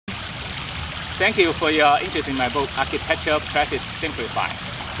Thank you for your interest in my book, Architecture Practice Simplified.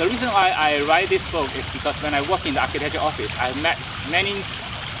 The reason why I write this book is because when I work in the architecture office, I met many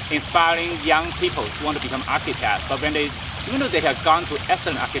inspiring young people who want to become architects. But even though they have gone to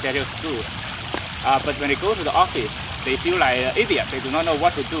excellent architectural schools, but when they go to the office, they feel like an idiot. They do not know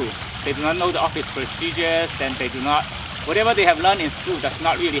what to do. They do not know the office procedures. Then whatever they have learned in school does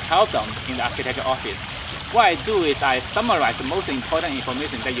not really help them in the architecture office. What I do is I summarize the most important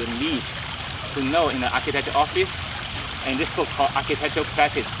information that you need to know in the architecture office in this book called Architecture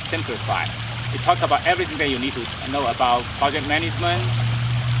Practice Simplified. It talks about everything that you need to know about project management,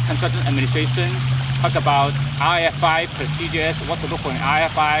 construction administration, talk about RFI procedures, what to look for in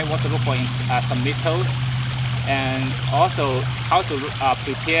RFI, what to look for in submittals, and also how to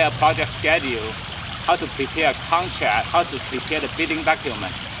prepare a project schedule, how to prepare a contract, how to prepare the bidding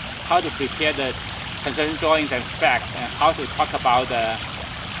documents, how to prepare the construction drawings and specs, and how to talk about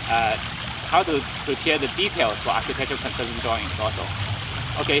how to prepare the details for architectural construction drawings also.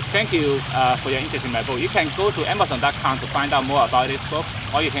 Okay, thank you for your interest in my book. You can go to Amazon.com to find out more about this book,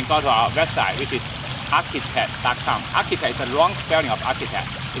 or you can go to our website, which is architect.com. Architect is a long spelling of architect.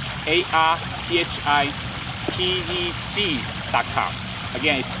 It's architeg.com.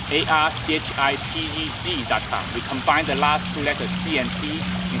 Again, it's architeg.com. We combine the last two letters C and T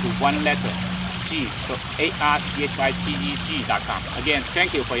into one letter, G. So architeg.com. Again,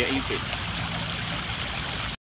 thank you for your interest.